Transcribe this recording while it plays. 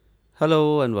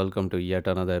Hello and welcome to yet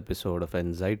another episode of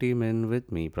anxiety man with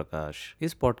me प्रकाश।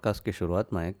 इस podcast की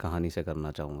शुरुआत मैं एक कहानी से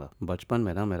करना चाहूँगा। बचपन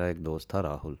में ना मेरा एक दोस्त था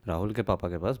राहुल। राहुल के पापा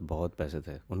के पास बहुत पैसे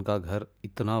थे। उनका घर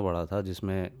इतना बड़ा था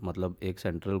जिसमें मतलब एक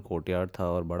सेंट्रल कोर्टयार्ड था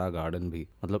और बड़ा गार्डन भी।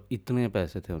 मतलब इतने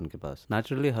पैसे थे उनके पास।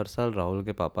 नेचुरली हर साल राहुल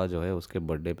के पापा जो है उसके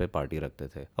बर्थडे पे पार्टी रखते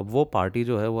थे। अब वो पार्टी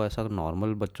जो है वो ऐसा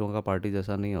नॉर्मल बच्चों का पार्टी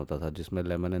जैसा नहीं होता था जिसमें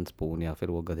लेमन एंड स्पून या फिर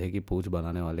वो गधे की पूंछ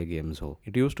बनाने वाले गेम्स हो।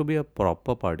 It use to be a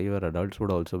proper party wear adults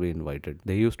would also be invited.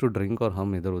 They use to drink और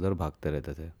हम इधर उधर भागते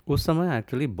रहते थे। उस समय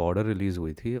एक्चुअली बॉर्डर रिलीज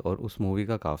हुई थी और उस मूवी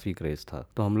का काफी क्रेज था।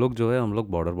 तो हम लोग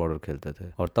बॉर्डर बॉर्डर खेलते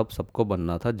थे और तब सबको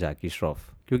बनना था जैकी श्रॉफ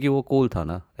क्योंकि वो कूल था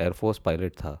ना, एयरफोर्स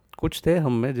पायलट था। कुछ थे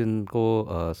हम में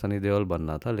जिनको सनी देओल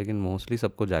बनना था, लेकिन मोस्टली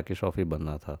सबको जैकी श्रॉफ ही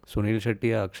बनना था। सुनील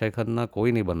शेट्टी या अक्षय खन्ना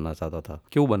कोई नहीं बनना चाहता था।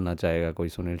 क्यों बनना चाहेगा कोई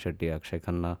सुनील शेट्टी या अक्षय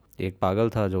खन्ना? एक पागल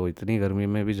था जो इतनी गर्मी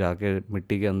में भी जाके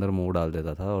मिट्टी के अंदर मुंह डाल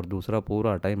देता था और दूसरा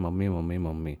पूरा time mummy mummy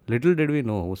mummy. Little did we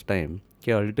know उस टाइम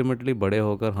कि अल्टीमेटली बड़े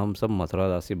होकर हम सब मथुरा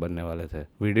दासी बनने वाले थे।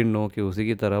 वी डिडंट नो कि उसी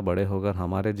की तरह बड़े होकर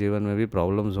हमारे जीवन में भी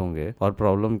प्रॉब्लम्स होंगे और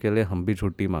प्रॉब्लम के लिए हम भी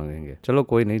छुट्टी मांगेंगे। चलो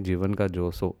कोई नहीं, जीवन का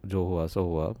जो हुआ सो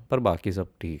हुआ, पर बाकी सब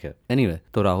ठीक है। एनीवे,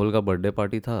 तो राहुल का बर्थडे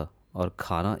पार्टी था और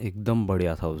खाना एकदम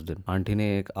बढ़िया था। उस दिन आंटी ने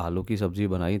एक आलू की सब्जी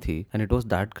बनाई थी and it was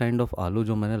that kind of आलू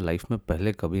जो मैंने लाइफ में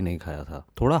पहले कभी नहीं खाया था।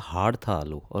 थोड़ा हार्ड था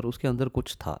आलू और उसके अंदर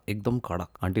कुछ था एकदम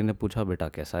कड़क। आंटी ने पूछा, बेटा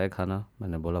कैसा है खाना?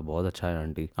 मैंने बोला बहुत अच्छा है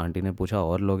आंटी। आंटी ने पूछा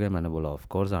और लोग हैं? मैंने बोला ऑफ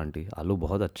कोर्स आंटी, आलू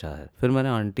बहुत अच्छा है। फिर मैंने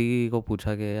आंटी को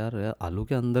पूछा कि यार आलू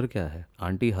के अंदर क्या है?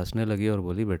 आंटी हंसने लगी और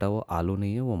बोली, बेटा वो आलू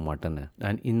नहीं है, वो मटन है।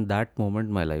 And in that moment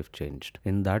my life changed.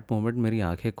 In that moment मेरी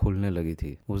आंखें खुलने लगी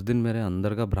थी। उस दिन मेरे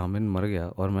अंदर का ब्राह्मण मर गया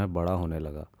और मैं बड़ा होने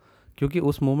लगा। क्योंकि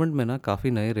उस मोमेंट में ना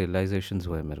काफ़ी नए रियलाइजेशंस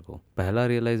हुए मेरे को। पहला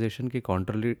रियलाइजेशन कि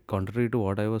contrary to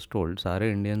what I was told,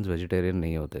 सारे इंडियंस वेजिटेरियन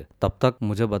नहीं होते। तब तक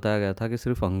मुझे बताया गया था कि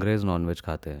सिर्फ अंग्रेज नॉनवेज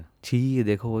खाते हैं। छी, ये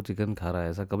देखो वो चिकन खा रहा है,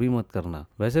 ऐसा कभी मत करना।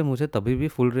 वैसे मुझे तभी भी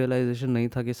फुल रियलाइजेशन नहीं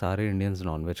था कि सारे इंडियंस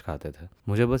नॉनवेज खाते थे।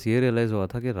 मुझे बस ये रियलाइज हुआ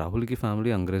था कि राहुल की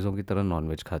फैमिली अंग्रेजों की तरह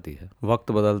नॉनवेज खाती है।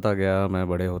 वक्त बदलता गया, मैं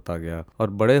बड़े होता गया और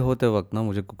बड़े होते वक्त ना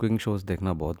मुझे कुकिंग शोज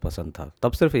देखना बहुत पसंद था।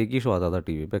 तब सिर्फ एक ही शो आता था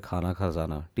टीवी पे, खाना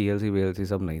खजाना। टीएलसी वीएलसी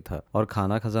सब नहीं था। और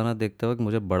खाना खजाना देखते वक्त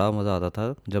मुझे बड़ा मजा आता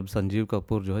था जब संजीव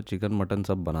कपूर जो है चिकन मटन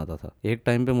सब बनाता था। एक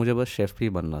टाइम पे मुझे बस शेफ ही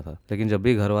बनना था, लेकिन जब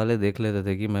भी घर वाले देख लेते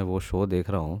थे कि मैं वो शो देख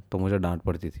रहा हूँ तो मुझे डांट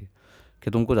पड़ती थी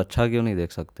कि तुम कुछ अच्छा क्यों नहीं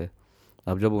देख सकते।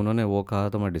 अब जब उन्होंने वो कहा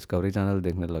तो मैं डिस्कवरी चैनल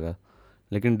देखने लगा।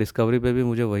 लेकिन डिस्कवरी पे भी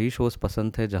मुझे वही शोज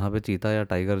पसंद थे जहाँ पे चीता या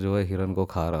टाइगर जो है हिरन को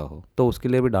खा रहा हो, तो उसके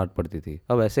लिए भी डांट पड़ती थी।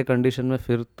 अब ऐसे कंडीशन में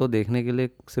फिर तो देखने के लिए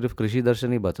सिर्फ कृषि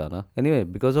दर्शन ही बचा ना। Anyway,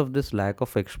 because of this lack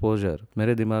of exposure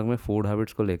मेरे दिमाग में फूड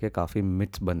हैबिट्स को लेके काफ़ी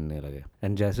मिथ्स बनने लगे।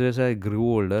 एंड जैसे जैसे आई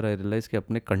ग्रू ओल्डर आई रियलाइज कि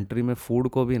अपने कंट्री में फूड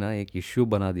को भी ना एक इश्यू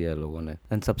बना दिया है लोगों ने।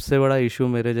 एंड सबसे बड़ा इश्यू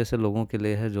मेरे जैसे लोगों के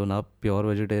लिए है जो ना प्योर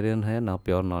वेजिटेरियन है ना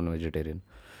प्योर नॉन वेजिटेरियन।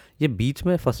 ये बीच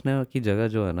में फंसने की जगह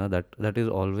जो है ना, that is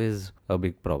always a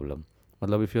big problem.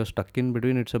 मतलब if you are stuck in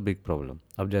between, it's a big problem.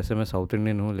 अब जैसे मैं साउथ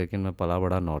इंडियन हूँ लेकिन मैं पला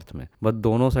बड़ा नॉर्थ में, बट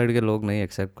दोनों साइड के लोग नहीं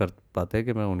एक्सेप्ट कर पाते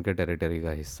कि मैं उनके टेरिटरी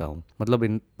का हिस्सा हूँ। मतलब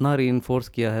इतना री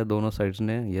किया है दोनों साइड्स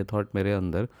ने ये थॉट मेरे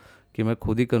अंदर कि मैं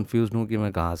खुद ही कंफ्यूज हूँ कि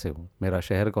मैं कहाँ से हूँ, मेरा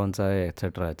शहर कौन सा है,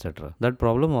 etcetera etcetera. That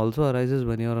problem also arises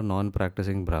when you are a non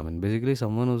practising ब्राह्मण, बेसिकली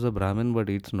समवन हुज अ ब्राह्मण बट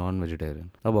ईट्स नॉन वेजिटेरियन।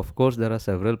 अब of course there are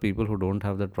several people who don't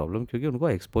have that problem क्योंकि उनको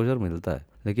exposure मिलता है,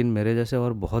 लेकिन मेरे जैसे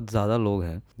और बहुत ज़्यादा लोग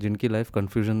हैं जिनकी लाइफ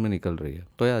कन्फ्यूजन में निकल रही है।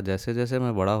 तो यार जैसे जैसे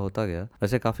मैं बड़ा होता गया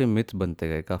वैसे काफ़ी मिथ्स बनते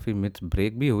गए, काफ़ी मिथ्स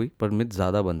ब्रेक भी हुई पर मिथ्स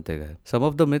ज़्यादा बनते गए। सम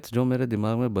ऑफ द मिथ्स जो मेरे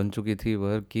दिमाग में बन चुकी थी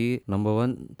वह कि नंबर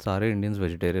 1, सारे इंडियंस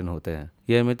वेजिटेरियन होते हैं।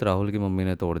 ये मिथ राहुल की मम्मी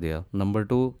ने तोड़ दिया। नंबर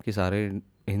 2 कि सारे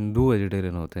हिंदू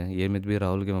वेजिटेरियन होते हैं। ये मिथ भी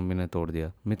राहुल की मम्मी ने तोड़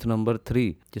दिया। मिथ नंबर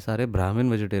 3 कि सारे ब्राह्मण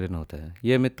वेजिटेरियन होते हैं।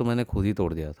 ये मिथ तो मैंने खुद ही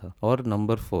तोड़ दिया था। और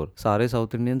नंबर 4, सारे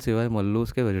साउथ इंडियन सिवाय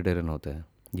मल्लूस के वेजिटेरियन होते हैं।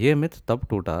 ये मिथ तब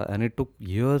टूटा and it took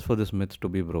years for this myth to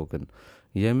be broken.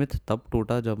 ये मिथ तब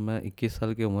टूटा जब मैं 21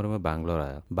 साल की उम्र में बैंगलोर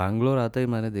आया। बैंगलोर आते ही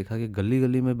मैंने देखा कि गली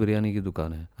गली में बिरयानी की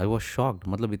दुकान है। I was shocked.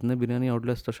 मतलब इतने बिरयानी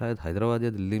आउटलेट्स तो शायद हैदराबाद या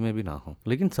दिल्ली में भी ना हो।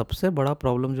 लेकिन सबसे बड़ा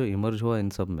प्रॉब्लम जो इमर्ज हुआ इन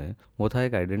सब में वो था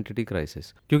एक आइडेंटिटी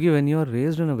क्राइसिस। क्योंकि when you are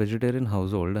raised in a vegetarian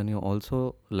house hold and you also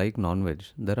like non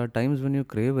veg, there are times when you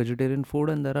crave vegetarian food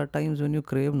and there are times when you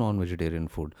crave non vegetarian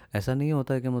food. ऐसा नहीं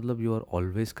होता है कि मतलब you are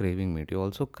always craving meet, you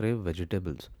also crave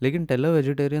vegetables. लेकिन tell a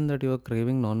vegetarian that you are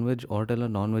craving non veg और tell a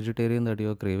non vegetarian that you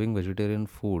are craving vegetarian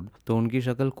food, तो उनकी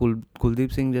शक्ल कुलदीप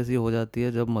सिंह जैसी हो जाती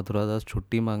है जब मथुरा दास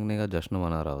छुट्टी मांगने का जश्न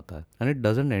मना रहा होता है। And it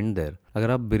doesn't end there.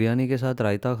 अगर आप बिरयानी के साथ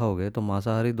रायता खाओगे तो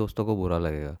मांसाहारी दोस्तों को बुरा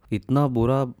लगेगा। इतना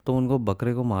बुरा तो उनको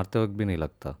बकरे को मारते वक्त भी नहीं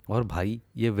लगता। और भाई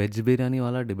ये वेज बिरयानी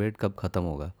वाला डिबेट कब ख़त्म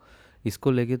होगा?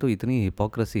 इसको लेके तो इतनी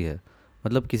हिपोक्रेसी है।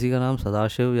 मतलब किसी का नाम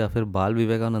सदाशिव या फिर बाल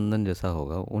विवेकानंदन जैसा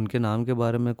होगा, उनके नाम के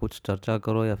बारे में कुछ चर्चा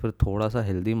करो या फिर थोड़ा सा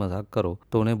हेल्दी मजाक करो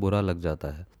तो उन्हें बुरा लग जाता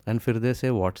है। एंड फिर दे से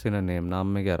व्हाट्स इन अ नेम, नाम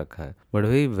में क्या रखा है। बट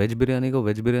भाई वेज बिरयानी को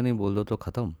वेज बिरयानी बोल दो तो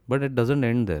खत्म। But it doesn't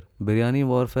end there. Biryani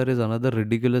warfare is another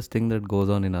ridiculous thing that goes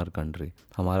on in our country.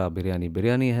 हमारा बिरयानी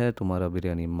बिरयानी है, तुम्हारा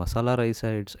बिरयानी मसाला राइस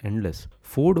है, it's endless.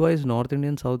 Food wise north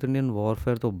Indian south Indian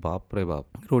warfare तो बाप रे बाप।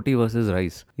 रोटी वर्सेस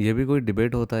राइस, ये भी कोई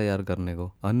डिबेट होता है यार करने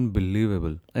को?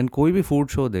 अनबिलीवेबल। एंड कोई भी फूड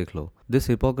शो देख लो, this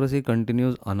hypocrisy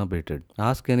continues unabated.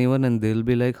 Ask anyone and they will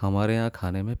be like हमारे यहाँ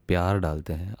खाने में प्यार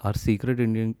डालते हैं, our secret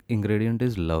Indian ingredient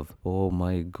is love. Oh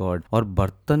my God. और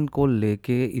बर्तन को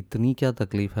लेके इतनी क्या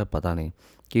तकलीफ है पता नहीं,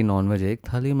 कि नॉनवेज एक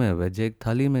थाली में वेज एक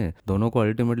थाली में, दोनों को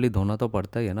अल्टीमेटली धोना तो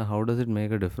पड़ता ही है ना। How does it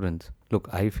make a difference? Look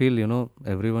I feel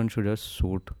everyone should just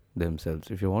suit themselves.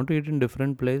 If you want to eat in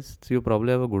different place, you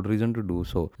probably have a good reason to do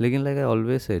so. लेकिन like I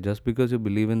always say, just because you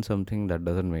believe in something that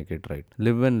doesn't make it right.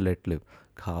 Live and let live.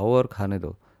 खाओ और खाने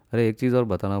दो। अरे एक चीज़ और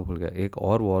बताना भूल गया, एक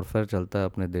और वॉरफेयर चलता है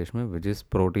अपने देश में, विच इज़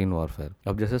प्रोटीन वॉरफेयर।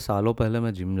 अब जैसे सालों पहले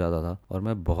मैं जिम जाता था और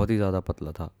मैं बहुत ही ज़्यादा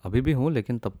पतला था, अभी भी हूँ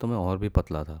लेकिन तब तो मैं और भी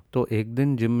पतला था। तो एक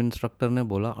दिन जिम इंस्ट्रक्टर ने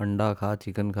बोला अंडा खा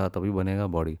चिकन खा तभी बनेगा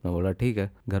बॉडी। मैं बोला ठीक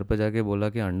है। घर पे जाके बोला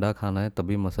कि अंडा खाना है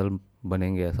तभी मसल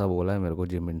बनेंगे, ऐसा बोला है मेरे को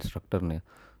जिम इंस्ट्रक्टर ने।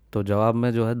 तो जवाब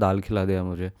में जो है दाल खिला दिया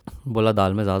मुझे। बोला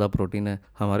दाल में ज़्यादा प्रोटीन है,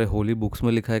 हमारे होली बुक्स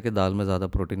में लिखा है कि दाल में ज़्यादा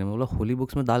प्रोटीन है। मैं बोला होली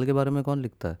बुक्स में दाल के बारे में कौन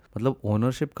लिखता है? मतलब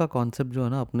ओनरशिप का कॉन्सेप्ट जो है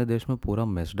ना अपने देश में पूरा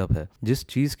मेस्ड अप है। जिस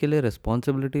चीज़ के लिए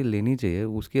रिस्पॉन्सिबिलिटी लेनी चाहिए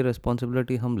उसकी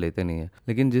रिस्पॉन्सिबिलिटी हम लेते नहीं है,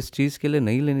 लेकिन जिस चीज़ के लिए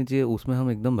नहीं लेनी चाहिए उसमें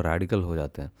हम एकदम रैडिकल हो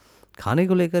जाते हैं। खाने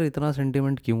को लेकर इतना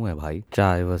सेंटिमेंट क्यों है भाई?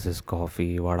 चाय versus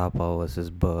coffee, vada pav versus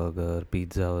burger,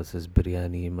 pizza versus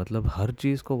biryani, मतलब हर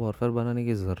चीज़ को वॉरफेयर बनाने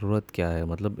की ज़रूरत क्या है?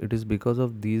 मतलब it is because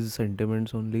of these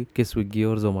sentiments only कि स्विगी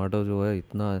और जोमेटो जो है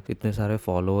इतने सारे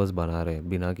फॉलोअर्स बना रहे हैं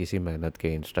बिना किसी मेहनत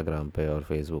के इंस्टाग्राम पे और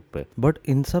फेसबुक पे। बट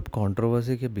इन सब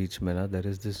कंट्रोवर्सी के बीच में ना there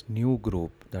is this new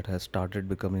group that has started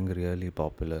becoming really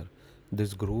popular.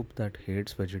 This group that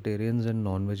hates vegetarians and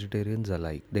non-vegetarians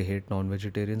alike. They hate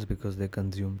non-vegetarians because they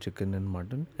consume chicken and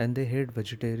mutton, and they hate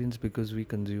vegetarians because we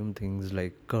consume things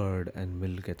like curd and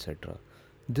milk, etc.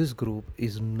 This group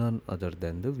is none other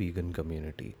than the vegan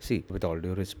community. See, with all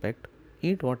due respect,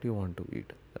 eat what you want to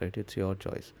eat, right? It's your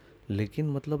choice. लेकिन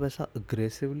मतलब ऐसा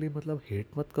aggressively मतलब hate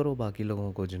मत करो बाकी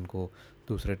लोगों को जिनको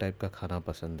दूसरे टाइप का खाना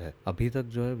पसंद है। अभी तक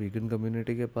जो है वीगन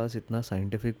कम्युनिटी के पास इतना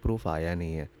साइंटिफिक प्रूफ आया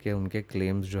नहीं है कि उनके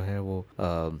क्लेम्स जो है वो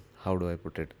how do I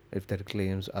put it, if their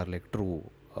claims are like true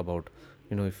about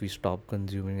if we stop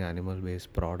consuming animal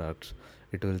based products,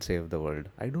 it will save the world.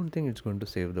 I don't think it's going to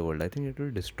save the world. I think it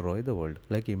will destroy the world.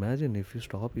 Like imagine if you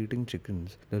stop eating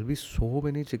chickens, there'll be so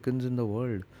many chickens in the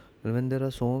world. And when there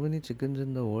are so many chickens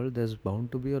in the world, there's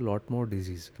bound to be a lot more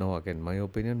disease. Now again, my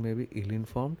opinion may be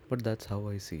ill-informed, but that's how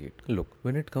I see it. Look,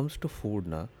 when it comes to food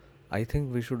na, I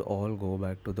think we should all go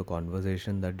back to the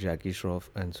conversation that Jackie Shroff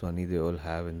and Sunny Deol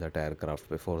have in that aircraft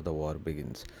before the war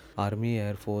begins. Army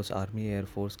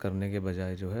air force करने के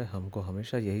बजाय जो है हमको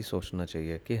हमेशा यही सोचना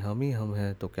चाहिए कि हम ही हम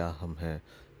हैं तो क्या हम हैं,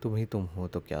 तुम ही तुम हो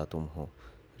तो क्या तुम हो,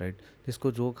 राइट?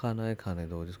 जिसको जो खाना है खाने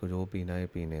दो, जिसको जो पीना है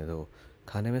पीने दो।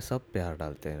 खाने में सब प्यार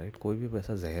डालते हैं, राइट? कोई भी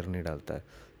वैसा जहर नहीं डालता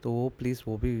है। तो वो प्लीज़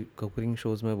वो भी कुकिंग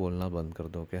शोज़ में बोलना बंद कर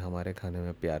दो कि हमारे खाने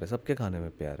में प्यार है, सबके खाने में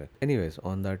प्यार है। एनीवेज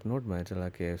ऑन दैट नोट मैं चला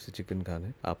KFC चिकन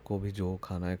खाने। आपको भी जो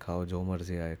खाना है खाओ, जो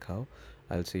मर्जी आए खाओ।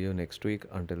 I will see you next week.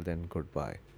 Until then good bye.